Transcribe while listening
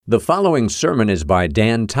The following sermon is by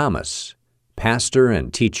Dan Thomas, pastor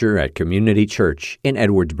and teacher at Community Church in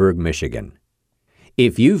Edwardsburg, Michigan.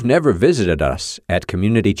 If you've never visited us at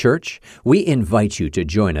Community Church, we invite you to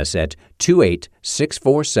join us at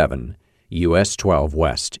 28647 US 12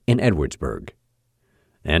 West in Edwardsburg.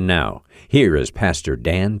 And now, here is Pastor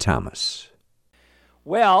Dan Thomas.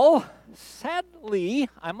 Well, sadly,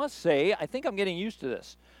 I must say, I think I'm getting used to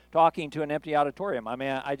this, talking to an empty auditorium. I mean,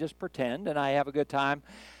 I just pretend and I have a good time.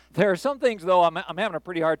 There are some things, though, I'm having a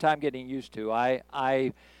pretty hard time getting used to.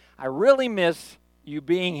 I really miss you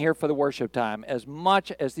being here for the worship time. As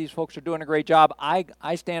much as these folks are doing a great job, I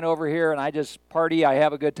stand over here and I just party. I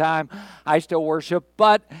have a good time. I still worship,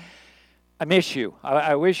 but I miss you.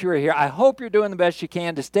 I wish you were here. I hope you're doing the best you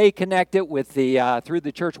can to stay connected with the through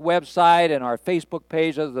the church website and our Facebook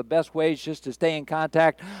page. Those are the best ways just to stay in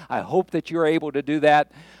contact. I hope that you're able to do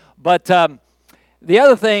that. But the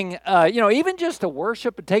other thing, even just to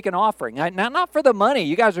worship and take an offering, not for the money.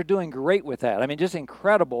 You guys are doing great with that. I mean, just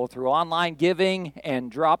incredible through online giving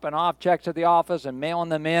and dropping off checks at the office and mailing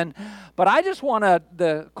them in. But I just want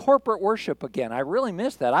the corporate worship again. I really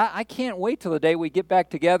miss that. I can't wait till the day we get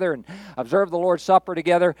back together and observe the Lord's Supper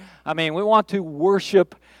together. I mean, we want to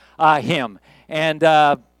worship Him. And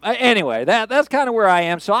anyway, that's kind of where I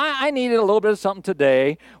am. So I needed a little bit of something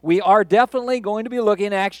today. We are definitely going to be looking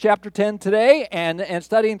at Acts chapter 10 today and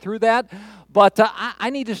studying through that. But I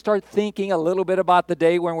need to start thinking a little bit about the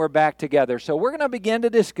day when we're back together. So we're going to begin to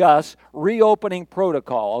discuss reopening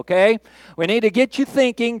protocol, okay? We need to get you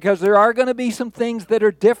thinking because there are going to be some things that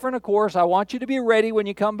are different, of course. I want you to be ready when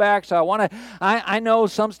you come back. So I know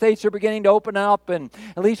some states are beginning to open up, and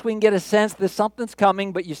at least we can get a sense that something's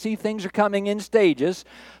coming, but you see things are coming in stages.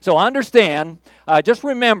 So understand, just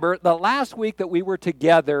remember, the last week that we were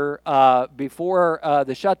together before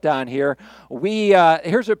the shutdown here,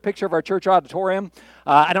 here's a picture of our church auditorium.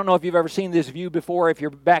 I don't know if you've ever seen this view before. If you're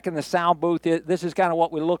back in the sound booth, this is kind of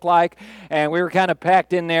what we look like. And we were kind of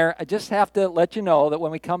packed in there. I just have to let you know that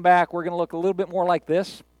when we come back, we're going to look a little bit more like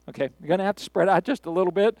this. Okay, you're going to have to spread out just a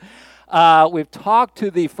little bit. We've talked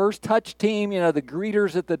to the First Touch team, the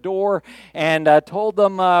greeters at the door, and told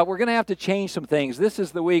them we're going to have to change some things. This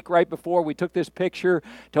is the week right before we took this picture.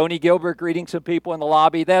 Tony Gilbert greeting some people in the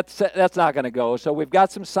lobby. That's not going to go. So we've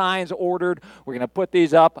got some signs ordered. We're going to put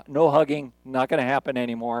these up. No hugging. Not going to happen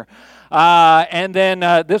anymore. And then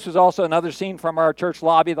this was also another scene from our church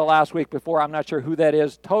lobby the last week before. I'm not sure who that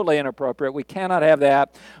is. Totally inappropriate. We cannot have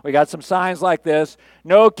that. We got some signs like this.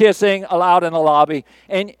 No kissing allowed in the lobby.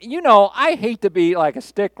 And I hate to be like a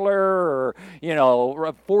stickler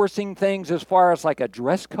or, forcing things as far as like a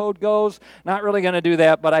dress code goes. Not really going to do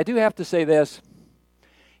that, but I do have to say this.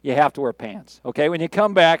 You have to wear pants, okay? When you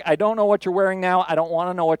come back, I don't know what you're wearing now. I don't want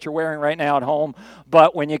to know what you're wearing right now at home,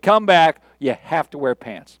 but when you come back, you have to wear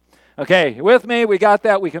pants. Okay, with me, we got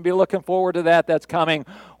that. We can be looking forward to that. That's coming.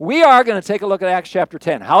 We are going to take a look at Acts chapter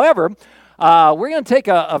 10. However, we're going to take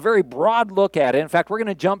a very broad look at it. In fact, we're going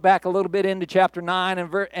to jump back a little bit into chapter 9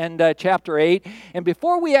 and chapter 8. And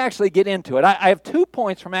before we actually get into it, I have 2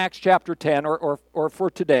 points from Acts chapter 10 or for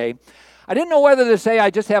today. I didn't know whether to say I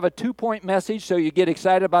just have a 2-point message so you get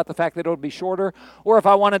excited about the fact that it'll be shorter, or if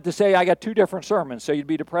I wanted to say I got 2 different sermons so you'd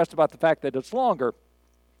be depressed about the fact that it's longer.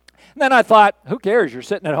 And then I thought, who cares? You're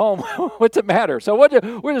sitting at home. What's it matter? So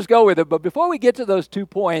we'll just go with it. But before we get to those 2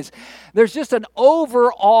 points, there's just an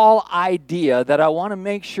overall idea that I want to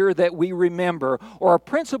make sure that we remember, or a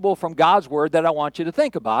principle from God's Word that I want you to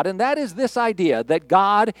think about. And that is this idea that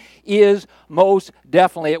God is most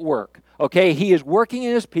definitely at work. Okay, He is working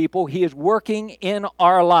in His people. He is working in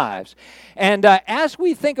our lives. And as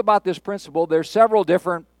we think about this principle, there's several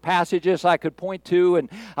different passages I could point to and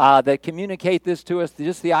that communicate this to us.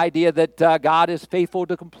 Just the idea that God is faithful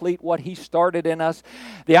to complete what He started in us.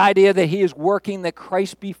 The idea that He is working, that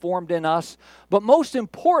Christ be formed in us. But most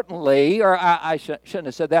importantly, or I shouldn't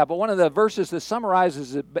have said that, but one of the verses that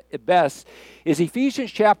summarizes it best is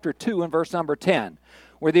Ephesians chapter 2 and verse number 10.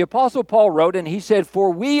 Where the Apostle Paul wrote, and he said,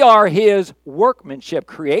 "For we are His workmanship,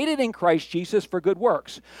 created in Christ Jesus for good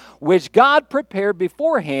works, which God prepared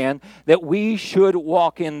beforehand that we should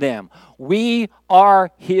walk in them." We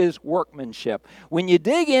are His workmanship. When you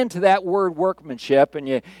dig into that word workmanship and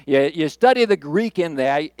you study the Greek in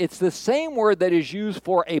that, it's the same word that is used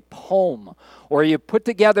for a poem, or you put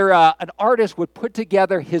together, an artist would put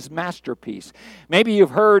together his masterpiece. Maybe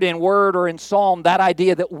you've heard in Word or in Psalm that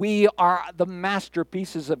idea that we are the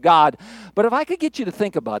masterpieces of God. But if I could get you to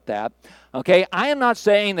think about that, okay, I am not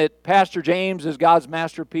saying that Pastor James is God's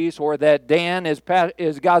masterpiece, or that Dan is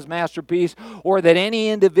God's masterpiece, or that any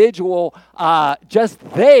individual though just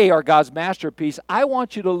they are God's masterpiece, I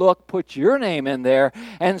want you to look, put your name in there,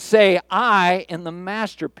 and say, I am the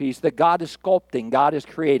masterpiece that God is sculpting, God is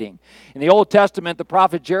creating. In the Old Testament, the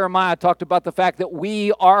prophet Jeremiah talked about the fact that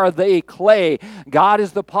we are the clay. God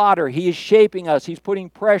is the potter. He is shaping us. He's putting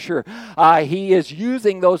pressure. He is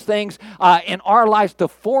using those things in our lives to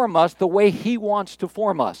form us the way He wants to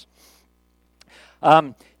form us.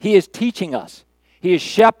 He is teaching us. He is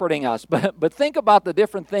shepherding us. But think about the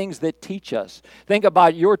different things that teach us. Think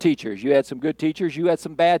about your teachers. You had some good teachers. You had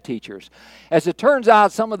some bad teachers. As it turns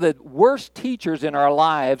out, some of the worst teachers in our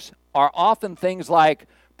lives are often things like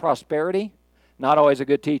prosperity, not always a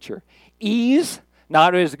good teacher. Ease,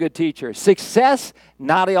 not always a good teacher. Success,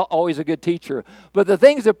 not always a good teacher. But the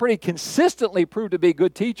things that pretty consistently prove to be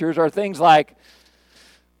good teachers are things like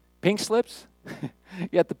pink slips. You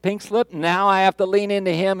got the pink slip. Now I have to lean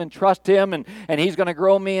into Him and trust Him, and He's going to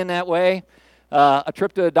grow me in that way. A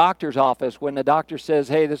trip to the doctor's office when the doctor says,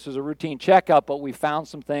 hey, this is a routine checkup, but we found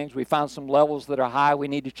some things. We found some levels that are high. We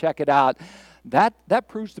need to check it out. That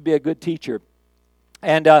proves to be a good teacher.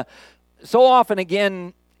 And so often,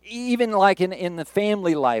 again, even like in the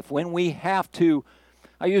family life, when we have to,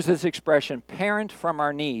 I use this expression, parent from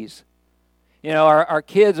our knees. You know, our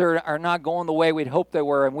kids are not going the way we'd hope they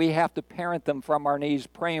were, and we have to parent them from our knees,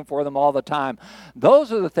 praying for them all the time.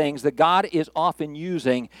 Those are the things that God is often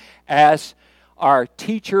using as our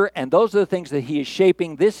teacher, and those are the things that He is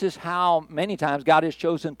shaping. This is how many times God has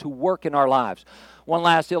chosen to work in our lives. One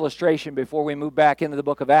last illustration before we move back into the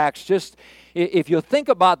book of Acts. Just if you think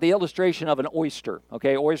about the illustration of an oyster,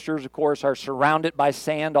 okay, oysters, of course, are surrounded by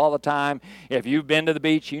sand all the time. If you've been to the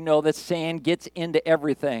beach, you know that sand gets into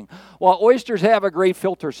everything. Well, oysters have a great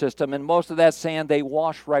filter system, and most of that sand they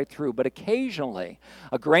wash right through. But occasionally,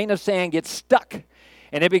 a grain of sand gets stuck,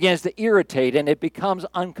 and it begins to irritate, and it becomes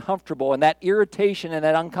uncomfortable. And that irritation and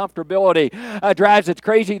that uncomfortability drives it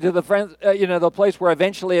crazy to the place where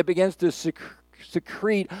eventually it begins to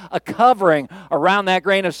secrete a covering around that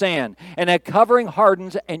grain of sand. And that covering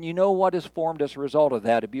hardens, and you know what is formed as a result of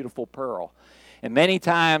that? A beautiful pearl. And many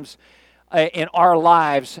times in our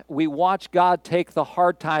lives, we watch God take the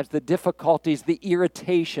hard times, the difficulties, the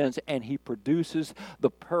irritations, and He produces the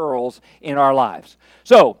pearls in our lives.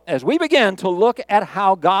 So, as we begin to look at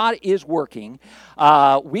how God is working,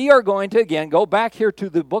 we are going to, again, go back here to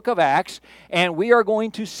the book of Acts, and we are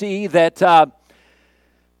going to see that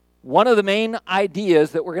one of the main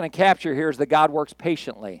ideas that we're going to capture here is that God works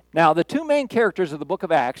patiently. Now, the two main characters of the book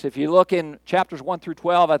of Acts, if you look in chapters 1 through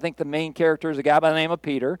 12, I think the main character is a guy by the name of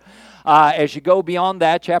Peter. As you go beyond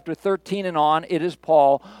that, chapter 13 and on, it is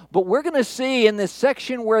Paul. But we're going to see in this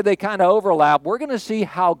section where they kind of overlap, we're going to see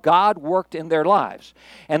how God worked in their lives.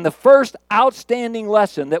 And the first outstanding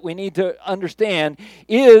lesson that we need to understand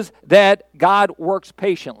is that God works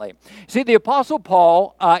patiently. See, the Apostle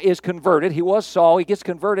Paul is converted. He was Saul. He gets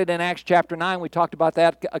converted in Acts chapter 9. We talked about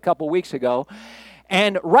that a couple weeks ago.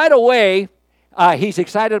 And right away, he's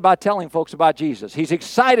excited about telling folks about Jesus. He's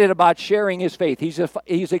excited about sharing his faith.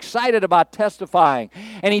 He's excited about testifying.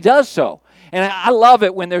 And he does so. And I love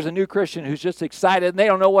it when there's a new Christian who's just excited. And they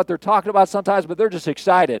don't know what they're talking about sometimes, but they're just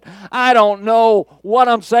excited. I don't know what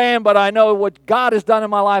I'm saying, but I know what God has done in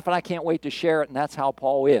my life, and I can't wait to share it. And that's how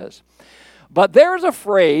Paul is. But there's a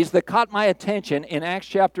phrase that caught my attention in Acts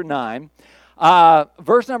chapter 9.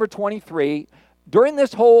 Verse number 23, during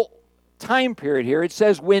this whole time period here, it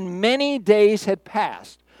says, when many days had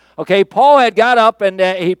passed. Okay, Paul had got up and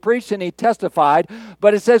he preached and he testified,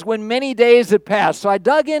 but it says when many days had passed. So I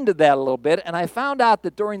dug into that a little bit, and I found out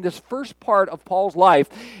that during this first part of Paul's life,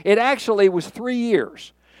 it actually was 3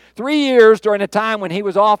 years. 3 years during a time when he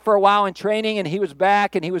was off for a while in training, and he was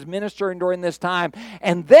back and he was ministering during this time.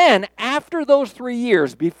 And then after those 3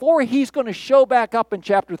 years, before he's going to show back up in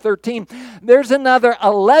chapter 13, there's another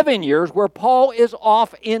 11 years where Paul is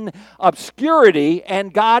off in obscurity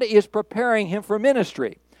and God is preparing him for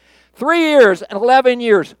ministry. 3 years and 11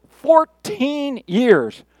 years, 14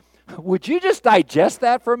 years. Would you just digest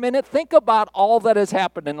that for a minute? Think about all that has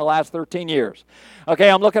happened in the last 13 years. Okay,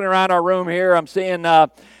 I'm looking around our room here. I'm seeing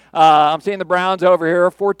the Browns over here.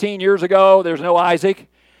 14 years ago, there's no Isaac.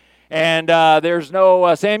 And there's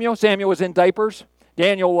no Samuel. Samuel was in diapers.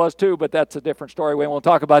 Daniel was too, but that's a different story. We won't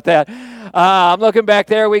talk about that. I'm looking back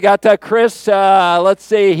there. We got Chris. Let's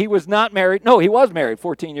see. He was not married. No, he was married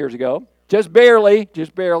 14 years ago. Just barely.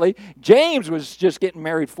 James was just getting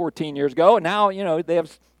married 14 years ago. And now, they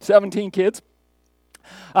have 17 kids.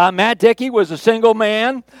 Matt Dickey was a single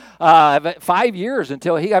man, 5 years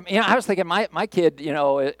until he got, I was thinking my kid,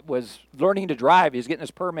 was learning to drive. He was getting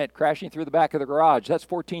his permit, crashing through the back of the garage. That's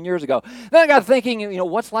 14 years ago. Then I got thinking,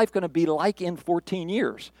 what's life going to be like in 14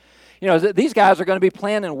 years? These guys are going to be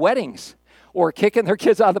planning weddings or kicking their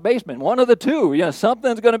kids out of the basement. One of the two.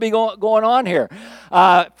 Something's going to be going on here.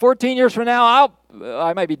 14 years from now,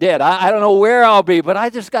 I might be dead. I don't know where I'll be, but I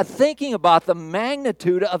just got thinking about the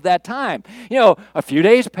magnitude of that time. A few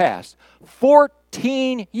days passed.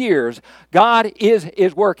 14 years, God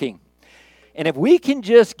is working. And if we can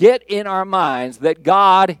just get in our minds that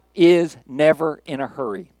God is never in a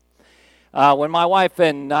hurry. When my wife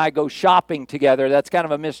and I go shopping together, that's kind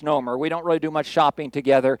of a misnomer. We don't really do much shopping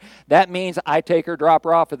together. That means I take her, drop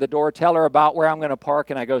her off at the door, tell her about where I'm going to park,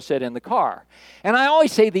 and I go sit in the car. And I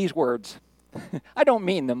always say these words. I don't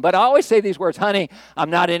mean them, but I always say these words, honey, I'm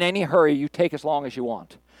not in any hurry. You take as long as you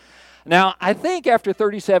want. Now, I think after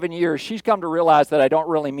 37 years, she's come to realize that I don't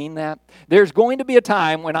really mean that. There's going to be a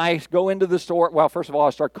time when I go into the store. Well, first of all, I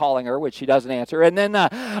start calling her, which she doesn't answer. And then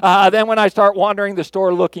when I start wandering the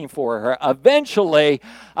store looking for her, eventually,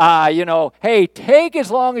 hey, take as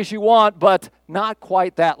long as you want, but not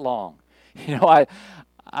quite that long. I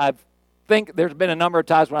think there's been a number of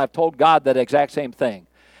times when I've told God that exact same thing.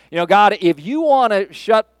 God, if you want to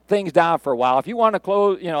shut things down for a while, if you want to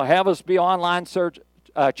close, have us be online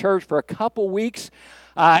church for a couple weeks,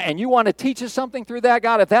 and you want to teach us something through that,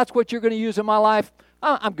 God, if that's what you're going to use in my life,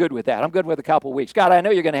 I'm good with that. I'm good with a couple weeks. God, I know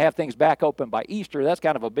you're going to have things back open by Easter. That's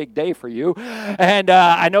kind of a big day for you. And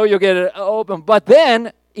I know you'll get it open. But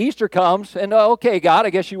then Easter comes, and okay, God, I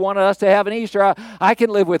guess you wanted us to have an Easter. I can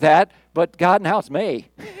live with that. But God, now it's May.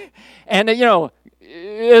 And,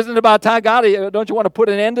 isn't it about time, God, don't you want to put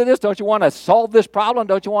an end to this? Don't you want to solve this problem?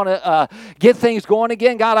 Don't you want to get things going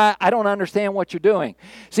again? God, I don't understand what you're doing.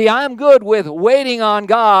 See, I'm good with waiting on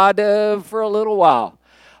God for a little while.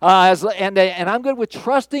 And I'm good with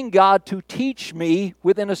trusting God to teach me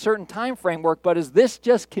within a certain time framework. But as this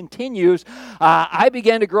just continues, I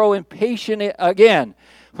began to grow impatient again.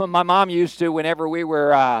 My mom used to, whenever we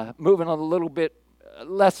were moving a little bit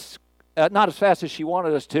less not as fast as she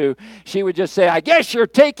wanted us to, she would just say, I guess you're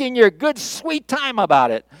taking your good, sweet time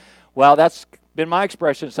about it. Well, that's been my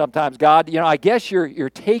expression sometimes, God. I guess you're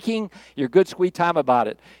taking your good, sweet time about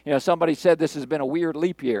it. Somebody said this has been a weird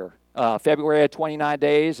leap year. February had 29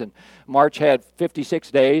 days, and March had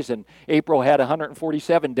 56 days, and April had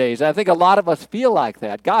 147 days. And I think a lot of us feel like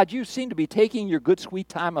that. God, you seem to be taking your good, sweet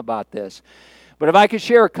time about this. But if I could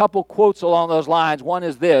share a couple quotes along those lines, one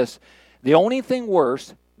is this: the only thing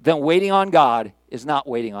worse than waiting on God is not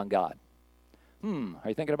waiting on God. Are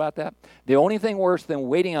you thinking about that? The only thing worse than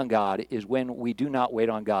waiting on God is when we do not wait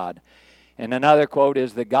on God. And another quote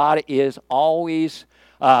is that God is always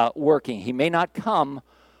working. He may not come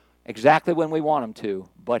exactly when we want him to,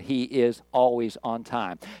 but he is always on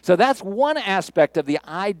time. So that's one aspect of the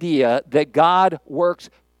idea that God works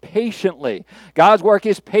patiently. God's work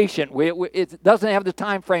is patient. It doesn't have the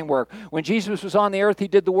time framework. When Jesus was on the earth, he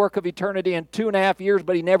did the work of eternity in 2.5 years,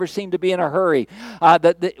 but he never seemed to be in a hurry.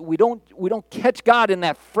 We don't catch God in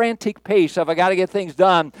that frantic pace of I got to get things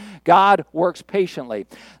done. God works patiently.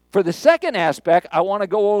 For the second aspect, I want to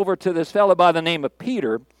go over to this fellow by the name of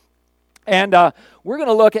Peter. And we're going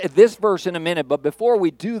to look at this verse in a minute, but before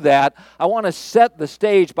we do that, I want to set the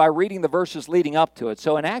stage by reading the verses leading up to it.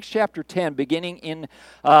 So in Acts chapter 10, beginning in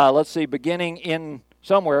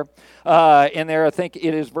somewhere in there, I think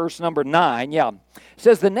it is verse number 9. Yeah. It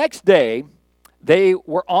says, the next day they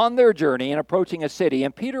were on their journey and approaching a city,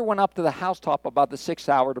 and Peter went up to the housetop about the 6th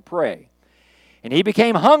hour to pray. And he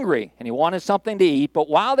became hungry, and he wanted something to eat, but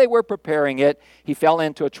while they were preparing it, he fell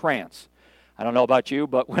into a trance. I don't know about you,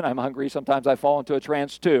 but when I'm hungry, sometimes I fall into a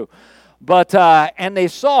trance too. But and they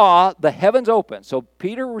saw the heavens open. So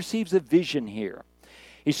Peter receives a vision here.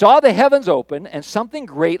 He saw the heavens open and something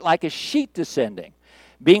great like a sheet descending,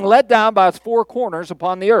 being let down by its four corners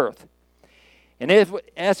upon the earth. And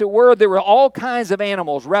as it were, there were all kinds of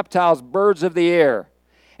animals, reptiles, birds of the air.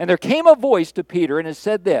 And there came a voice to Peter, and it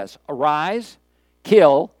said this, arise,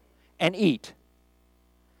 kill, and eat.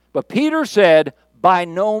 But Peter said, by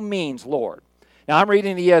no means, Lord. Now, I'm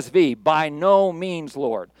reading the ESV, by no means,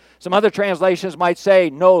 Lord. Some other translations might say,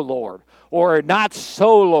 no, Lord, or not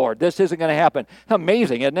so, Lord. This isn't going to happen.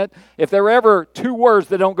 Amazing, isn't it? If there are ever two words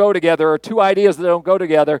that don't go together or two ideas that don't go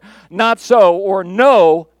together, not so or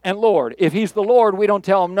no and Lord. If he's the Lord, we don't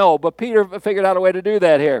tell him no. But Peter figured out a way to do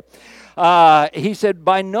that here. He said,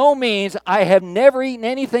 by no means, I have never eaten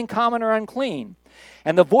anything common or unclean.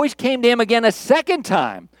 And the voice came to him again a second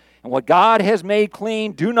time. And what God has made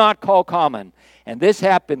clean, do not call common. And this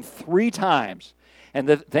happened 3 times, and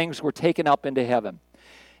the things were taken up into heaven.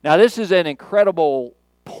 Now, this is an incredible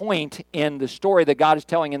point in the story that God is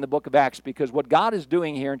telling in the book of Acts, because what God is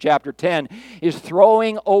doing here in chapter 10 is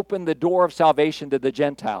throwing open the door of salvation to the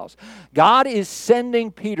Gentiles. God is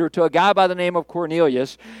sending Peter to a guy by the name of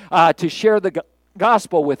Cornelius to share the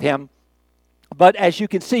gospel with him. But as you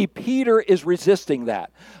can see, Peter is resisting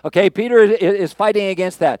that. Okay, Peter is fighting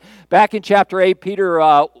against that. Back in chapter 8,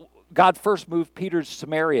 God first moved Peter to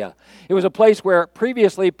Samaria. It was a place where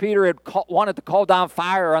previously Peter had wanted to call down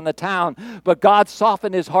fire on the town, but God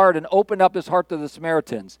softened his heart and opened up his heart to the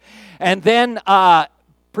Samaritans. And then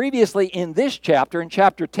previously in this chapter, in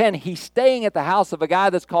chapter 10, he's staying at the house of a guy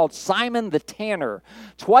that's called Simon the Tanner.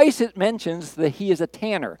 Twice it mentions that he is a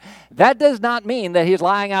tanner. That does not mean that he's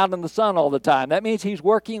lying out in the sun all the time. That means he's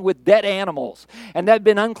working with dead animals, and that had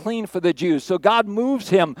been unclean for the Jews. So God moves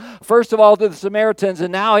him, first of all, to the Samaritans,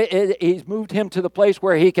 and now he's moved him to the place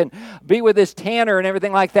where he can be with this tanner and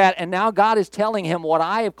everything like that. And now God is telling him, what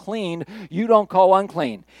I have cleaned, you don't call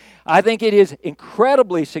unclean. I think it is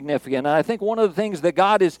incredibly significant, and I think one of the things that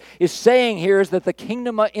God is saying here is that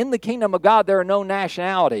in the kingdom of God, there are no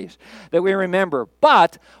nationalities that we remember.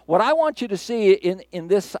 But what I want you to see in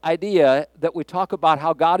this idea that we talk about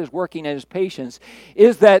how God is working in his patience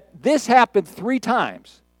is that this happened 3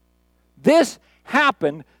 times. This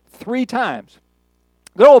happened 3 times.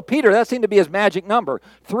 Good old Peter, that seemed to be his magic number.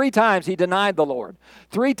 3 times he denied the Lord.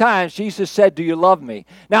 3 times Jesus said, do you love me?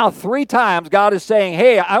 Now 3 times God is saying,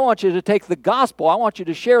 hey, I want you to take the gospel. I want you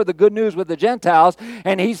to share the good news with the Gentiles.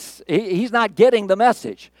 And he's not getting the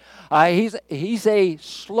message. He's a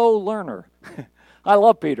slow learner. I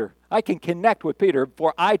love Peter. I can connect with Peter,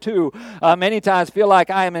 for I too many times feel like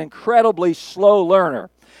I am an incredibly slow learner.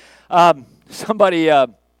 Somebody,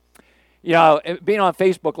 being on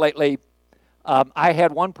Facebook lately, I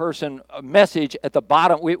had one person message at the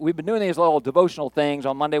bottom. We've been doing these little devotional things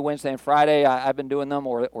on Monday, Wednesday, and Friday. I've been doing them,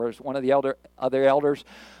 or one of the other elders.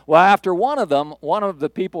 Well, after one of them, one of the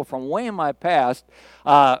people from way in my past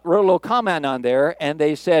wrote a little comment on there, and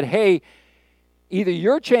they said, hey, either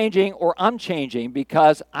you're changing or I'm changing,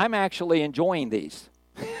 because I'm actually enjoying these.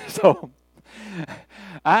 So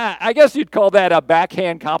I guess you'd call that a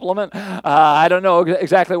backhand compliment. I don't know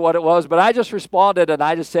exactly what it was, but I just responded and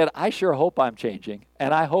I just said, I sure hope I'm changing.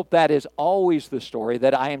 And I hope that is always the story,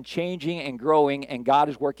 that I am changing and growing and God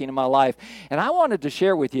is working in my life. And I wanted to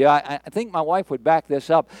share with you, I think my wife would back this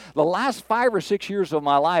up. The last 5 or 6 years of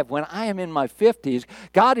my life, when I am in my 50s,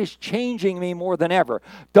 God is changing me more than ever.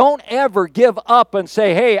 Don't ever give up and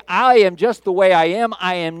say, hey, I am just the way I am.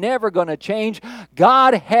 I am never going to change.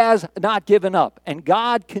 God has not given up, and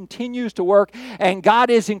God continues to work, and God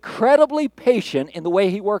is incredibly patient in the way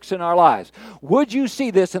he works in our lives. Would you see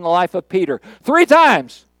this in the life of Peter? 3 times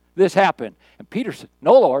this happened. And Peter said,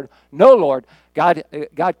 no, Lord, no, Lord. God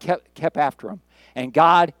kept after him. And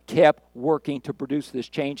God kept working to produce this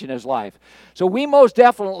change in his life. So we most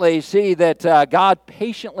definitely see that God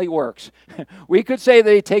patiently works. We could say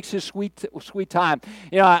that he takes his sweet time.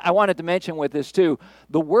 I wanted to mention with this too,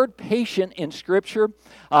 the word patient in Scripture,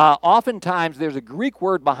 oftentimes there's a Greek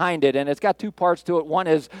word behind it, and it's got 2 parts to it. One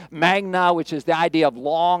is magna, which is the idea of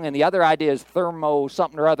long, and the other idea is thermo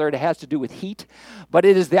something or other. It has to do with heat. But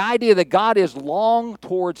it is the idea that God is long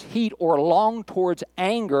towards heat, or long towards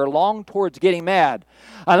anger, long towards getting mad.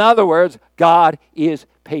 In other words, God is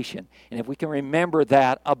patient. And if we can remember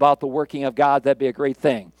that about the working of God, that'd be a great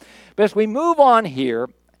thing. But as we move on here,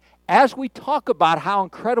 as we talk about how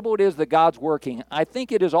incredible it is that God's working, I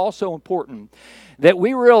think it is also important that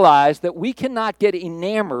we realize that we cannot get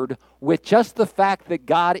enamored with just the fact that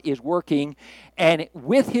God is working, and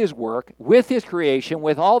with his work, with his creation,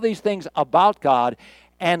 with all these things about God,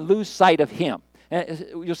 and lose sight of him. And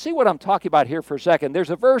you'll see what I'm talking about here for a second. There's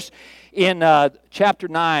a verse in chapter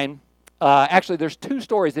 9. Actually, there's 2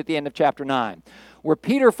 stories at the end of chapter 9, where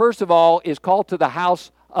Peter, first of all, is called to the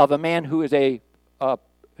house of a man who is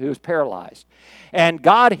paralyzed. And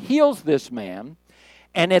God heals this man.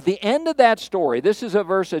 And at the end of that story, this is a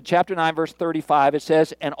verse in chapter 9, verse 35. It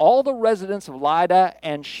says, and all the residents of Lydda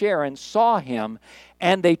and Sharon saw him,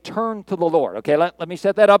 and they turned to the Lord. Okay, let me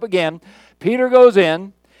set that up again. Peter goes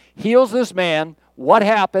in, heals this man. What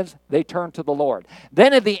happens? They turn to the Lord.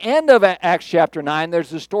 Then at the end of Acts chapter 9, there's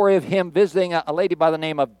the story of him visiting a lady by the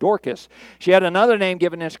name of Dorcas. She had another name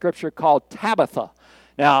given in Scripture called Tabitha.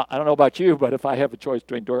 Now, I don't know about you, but if I have a choice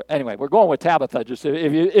between anyway, we're going with Tabitha, just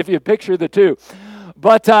if you picture the 2.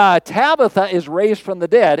 But Tabitha is raised from the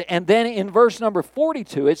dead, and then in verse number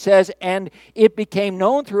 42, it says, and it became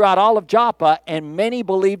known throughout all of Joppa, and many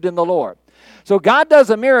believed in the Lord. So God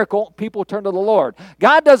does a miracle, people turn to the Lord.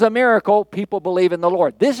 God does a miracle, people believe in the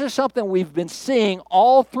Lord. This is something we've been seeing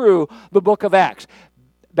all through the book of Acts.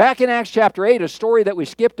 Back in Acts chapter 8, a story that we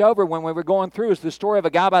skipped over when we were going through is the story of a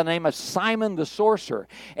guy by the name of Simon the sorcerer.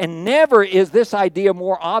 And never is this idea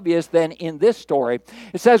more obvious than in this story.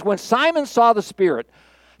 It says, when Simon saw the Spirit,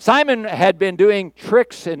 Simon had been doing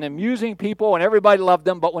tricks and amusing people, and everybody loved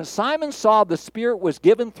them. But when Simon saw the Spirit was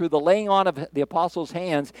given through the laying on of the apostles'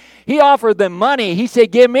 hands, he offered them money. He said,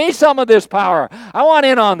 give me some of this power. I want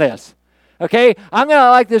in on this. Okay, I'm going to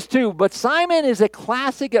like this too. But Simon is a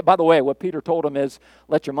classic. By the way, what Peter told him is,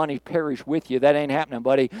 let your money perish with you. That ain't happening,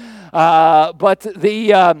 buddy. But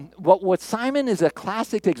what Simon is a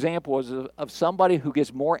classic example of somebody who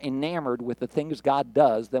gets more enamored with the things God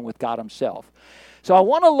does than with God himself. So I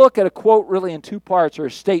want to look at a quote really in two parts, or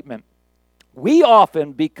a statement. We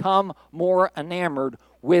often become more enamored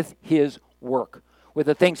with his work, with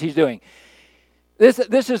the things he's doing.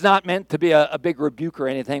 This is not meant to be a big rebuke or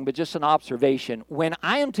anything, but just an observation. When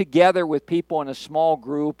I am together with people in a small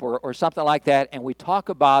group or something like that, and we talk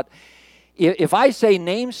about, if I say,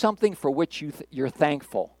 name something for which you're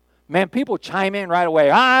thankful, man, people chime in right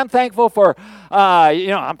away. I'm thankful for,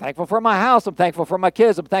 I'm thankful for my house. I'm thankful for my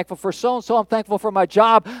kids. I'm thankful for so-and-so. I'm thankful for my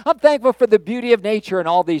job. I'm thankful for the beauty of nature and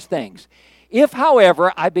all these things. If,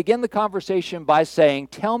 however, I begin the conversation by saying,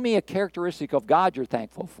 tell me a characteristic of God you're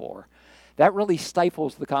thankful for, that really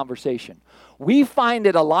stifles the conversation. We find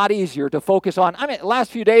it a lot easier to focus on, last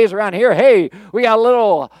few days around here, hey, we got a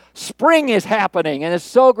little spring is happening, and it's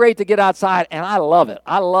so great to get outside, and I love it.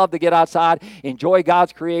 I love to get outside, enjoy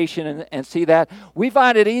God's creation, and see that. We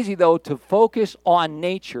find it easy, though, to focus on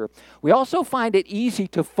nature. We also find it easy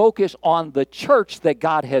to focus on the church that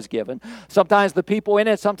God has given. Sometimes the people in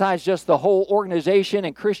it, sometimes just the whole organization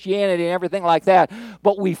and Christianity and everything like that.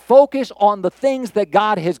 But we focus on the things that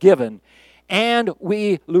God has given, and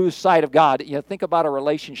we lose sight of God. Think about a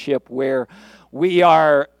relationship where we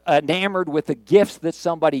are enamored with the gifts that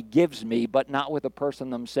somebody gives me, but not with the person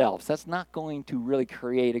themselves. That's not going to really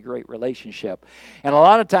create a great relationship. And a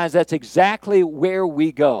lot of times that's exactly where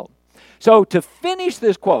we go. So to finish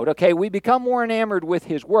this quote, okay, we become more enamored with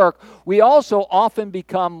his work. We also often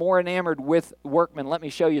become more enamored with workmen. Let me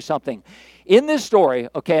show you something. In this story,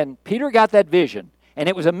 okay, and Peter got that vision. And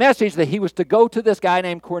it was a message that he was to go to this guy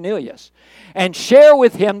named Cornelius and share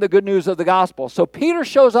with him the good news of the gospel. So Peter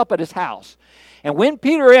shows up at his house. And when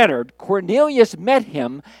Peter entered, Cornelius met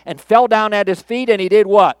him and fell down at his feet, and he did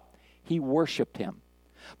what? He worshiped him.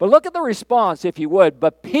 But look at the response, if you would.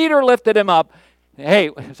 But Peter lifted him up.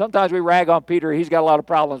 Hey, sometimes we rag on Peter. He's got a lot of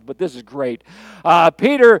problems, but this is great.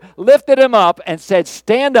 Peter lifted him up and said,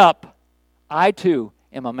 stand up. I too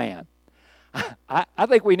am a man. I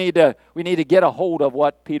think we need to get a hold of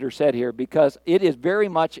what Peter said here, because it is very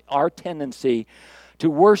much our tendency to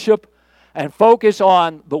worship and focus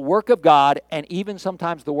on the work of God, and even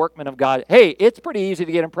sometimes the workmen of God. Hey, it's pretty easy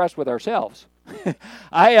to get impressed with ourselves.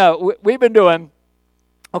 We've been doing,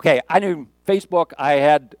 I knew Facebook, I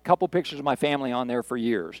had a couple pictures of my family on there for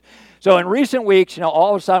years. So in recent weeks,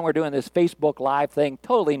 all of a sudden we're doing this Facebook Live thing,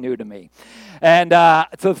 totally new to me. And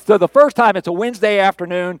so the first time, it's a Wednesday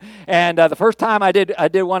afternoon, and the first time I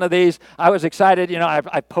did one of these, I was excited.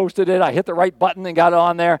 I posted it, I hit the right button and got it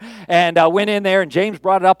on there, and I went in there, and James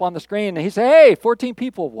brought it up on the screen, and he said, hey, 14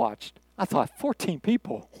 people watched. I thought, 14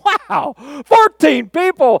 people? Wow, 14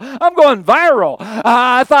 people! I'm going viral.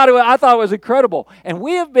 I thought it was incredible. And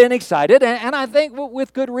we have been excited, and I think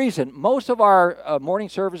with good reason. Most of our morning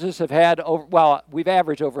services have had, we've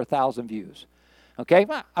averaged over 1,000 views. Okay,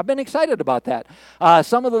 I've been excited about that.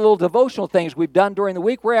 Some of the little devotional things we've done during the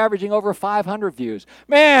week, we're averaging over 500 views.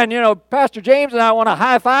 Man, Pastor James and I want to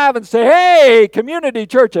high five and say, hey, Community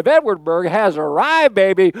Church of Edwardsburg has arrived,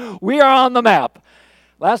 baby. We are on the map.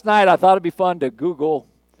 Last night, I thought it'd be fun to Google,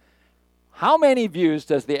 how many views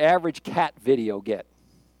does the average cat video get?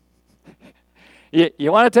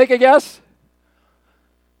 You want to take a guess?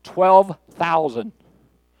 12,000.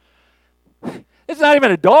 It's not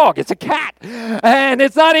even a dog, it's a cat. And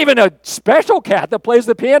it's not even a special cat that plays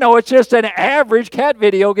the piano. It's just an average cat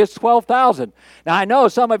video gets 12,000. Now, I know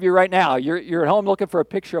some of you right now, you're at home looking for a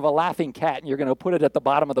picture of a laughing cat, and you're going to put it at the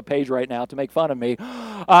bottom of the page right now to make fun of me.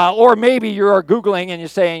 Or maybe you're Googling and you're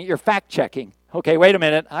saying you're fact-checking. Okay, wait a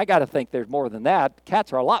minute. I got to think there's more than that.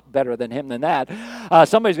 Cats are a lot better than him than that.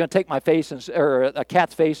 Somebody's going to take my face or a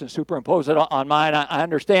cat's face and superimpose it on mine. I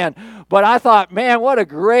understand. But I thought, man, what a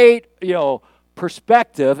great,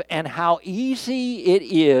 perspective, and how easy it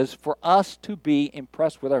is for us to be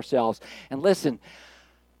impressed with ourselves. And listen,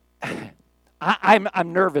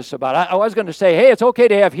 I'm nervous about it. I was going to say, hey, it's okay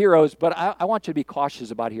to have heroes, but I want you to be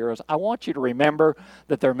cautious about heroes. I want you to remember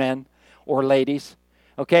that they're men or ladies.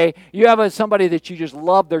 Okay, you have somebody that you just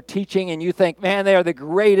love their teaching and you think, man, they are the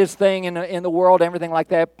greatest thing in the world, everything like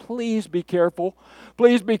that. Please be careful.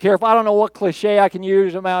 Please be careful. I don't know what cliche I can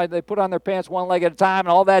use about they put on their pants one leg at a time and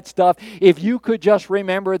all that stuff. If you could just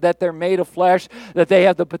remember that they're made of flesh, that they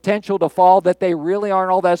have the potential to fall, that they really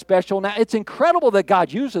aren't all that special. Now, it's incredible that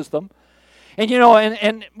God uses them. And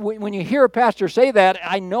and when you hear a pastor say that,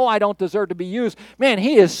 I know I don't deserve to be used. Man,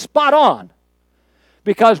 he is spot on.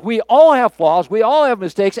 Because we all have flaws, we all have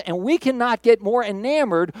mistakes, and we cannot get more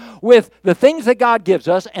enamored with the things that God gives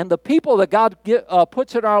us and the people that God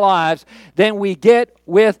puts in our lives than we get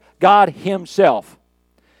with God Himself.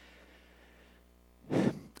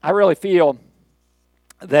 I really feel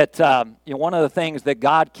that one of the things that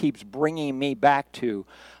God keeps bringing me back to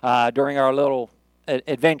during our little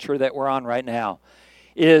adventure that we're on right now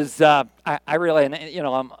is I'm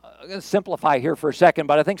going to simplify here for a second,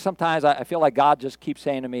 but I think sometimes I feel like God just keeps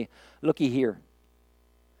saying to me, looky here.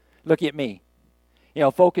 Look at me.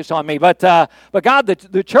 Focus on me. But God,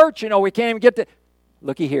 the church, we can't even get to,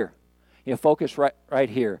 looky here. Focus right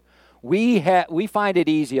here. We find it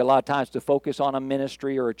easy a lot of times to focus on a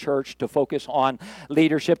ministry or a church, to focus on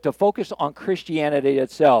leadership, to focus on Christianity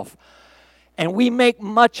itself. And we make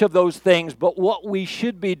much of those things, but what we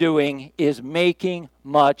should be doing is making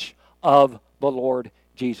much of the Lord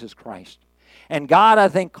Jesus Christ. And God, I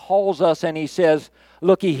think, calls us and He says,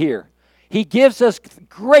 looky here. He gives us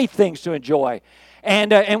great things to enjoy.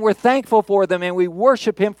 And we're thankful for them and we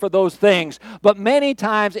worship Him for those things. But many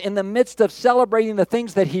times in the midst of celebrating the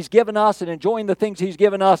things that He's given us and enjoying the things He's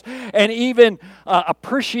given us and even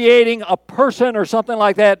appreciating a person or something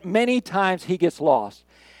like that, many times He gets lost.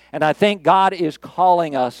 And I think God is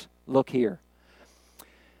calling us, look here.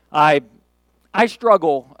 I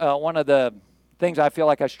struggle, one of the things I feel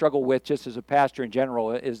like I struggle with just as a pastor in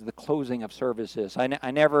general is the closing of services.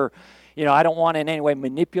 I never, I don't want to in any way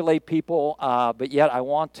manipulate people, but yet I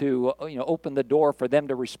want to, open the door for them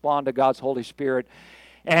to respond to God's Holy Spirit.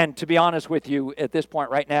 And to be honest with you, at this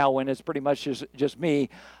point right now, when it's pretty much just me,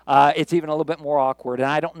 it's even a little bit more awkward. And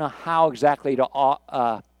I don't know how exactly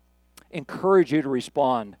to encourage you to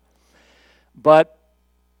respond. But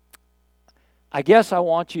I guess I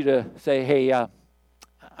want you to say, hey, I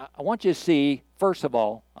want you to see, first of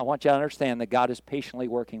all, I want you to understand that God is patiently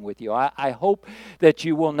working with you. I hope that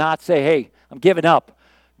you will not say, hey, I'm giving up.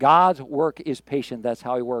 God's work is patient. That's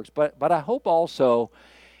how He works. But I hope also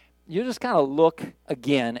you just kind of look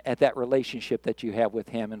again at that relationship that you have with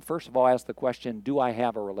Him. And first of all, ask the question, do I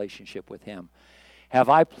have a relationship with Him? Have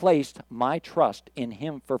I placed my trust in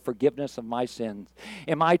Him for forgiveness of my sins?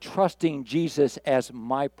 Am I trusting Jesus as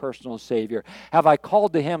my personal Savior? Have I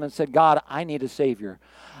called to Him and said, God, I need a Savior.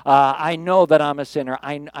 I know that I'm a sinner.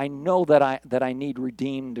 I know that I need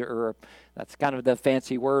redeemed, or that's kind of the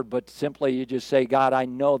fancy word, but simply you just say, God, I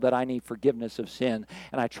know that I need forgiveness of sin,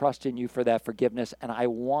 and I trust in You for that forgiveness, and I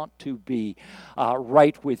want to be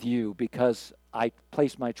right with You because I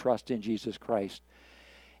place my trust in Jesus Christ.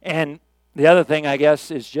 And the other thing, I guess,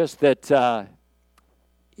 is just that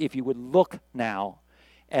if you would look now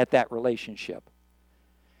at that relationship.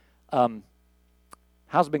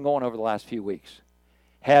 How's it been going over the last few weeks?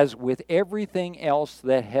 Has, with everything else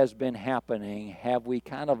that has been happening, have we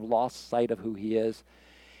kind of lost sight of who He is?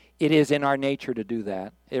 It is in our nature to do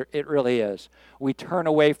that. It really is. We turn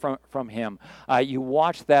away from Him. You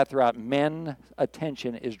watch that throughout. Men's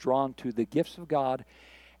attention is drawn to the gifts of God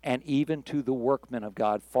and even to the workmen of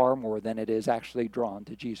God far more than it is actually drawn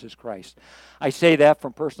to Jesus Christ. I say that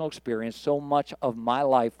from personal experience. So much of my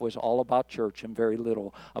life was all about church and very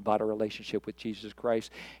little about a relationship with Jesus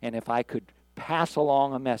Christ. And if I could pass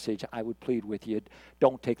along a message, I would plead with you,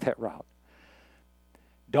 don't take that route.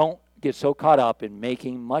 Don't get so caught up in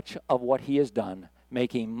making much of what He has done,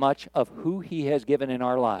 making much of who He has given in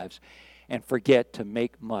our lives, and forget to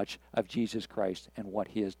make much of Jesus Christ and what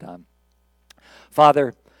He has done.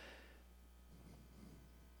 Father,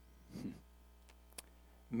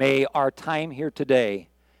 may our time here today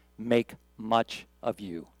make much of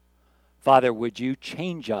You. Father, would You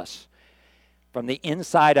change us from the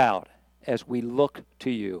inside out as we look to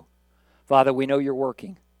You? Father, we know You're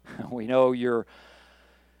working. We know You're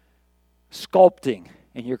sculpting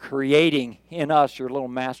and You're creating in us Your little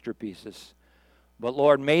masterpieces. But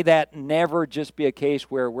Lord, may that never just be a case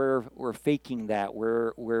where we're faking that.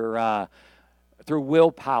 We're through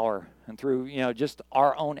willpower and through just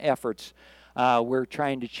our own efforts, we're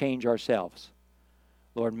trying to change ourselves.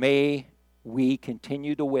 Lord, may we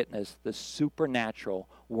continue to witness the supernatural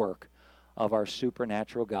work of our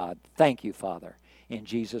supernatural God. Thank You, Father. In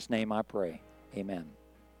Jesus' name I pray. Amen.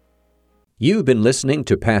 You've been listening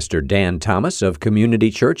to Pastor Dan Thomas of Community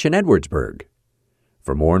Church in Edwardsburg.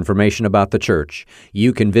 For more information about the church,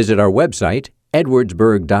 you can visit our website,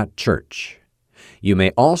 edwardsburg.church. You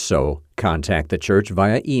may also contact the church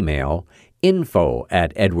via email,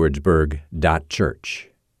 info@edwardsburg.church,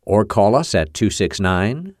 or call us at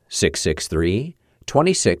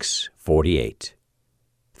 269-663-2648.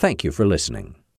 Thank you for listening.